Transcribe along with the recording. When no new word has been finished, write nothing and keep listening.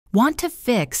Want to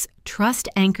fix Trust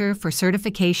Anchor for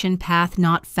certification path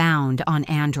not found on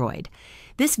Android?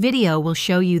 This video will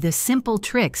show you the simple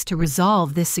tricks to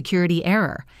resolve this security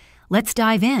error. Let's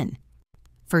dive in.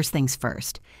 First things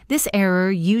first, this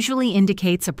error usually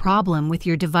indicates a problem with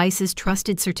your device's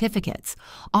trusted certificates,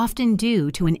 often due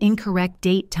to an incorrect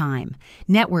date time,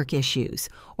 network issues,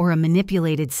 or a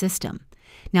manipulated system.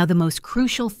 Now, the most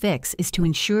crucial fix is to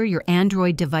ensure your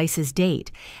Android device's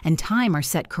date and time are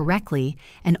set correctly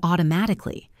and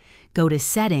automatically. Go to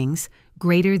Settings,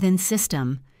 greater than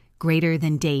System, greater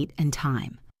than Date and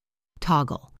Time.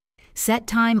 Toggle Set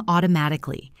Time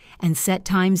Automatically and Set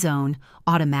Time Zone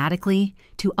Automatically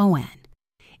to ON.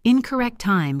 Incorrect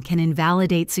time can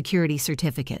invalidate security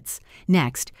certificates.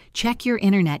 Next, check your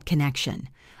internet connection.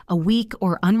 A weak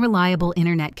or unreliable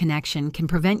internet connection can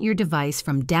prevent your device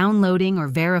from downloading or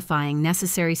verifying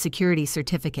necessary security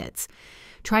certificates.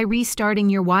 Try restarting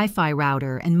your Wi-Fi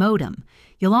router and modem.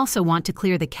 You'll also want to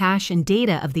clear the cache and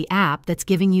data of the app that's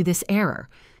giving you this error.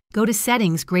 Go to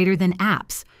Settings greater than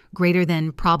Apps, greater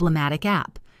than Problematic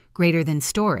App, greater than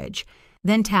Storage,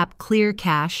 then tap Clear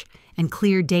Cache and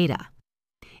Clear Data.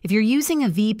 If you're using a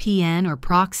VPN or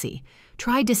proxy,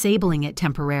 try disabling it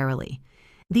temporarily.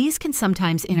 These can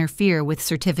sometimes interfere with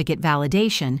certificate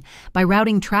validation by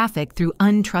routing traffic through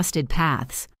untrusted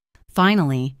paths.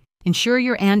 Finally, ensure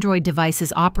your Android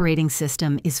device's operating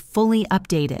system is fully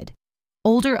updated.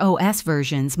 Older OS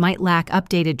versions might lack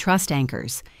updated trust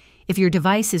anchors. If your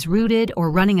device is rooted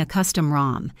or running a custom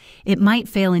ROM, it might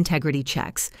fail integrity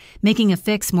checks, making a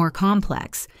fix more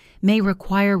complex, may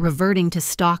require reverting to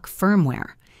stock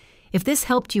firmware. If this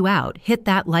helped you out, hit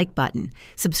that like button,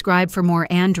 subscribe for more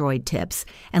Android tips,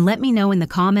 and let me know in the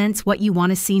comments what you want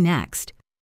to see next.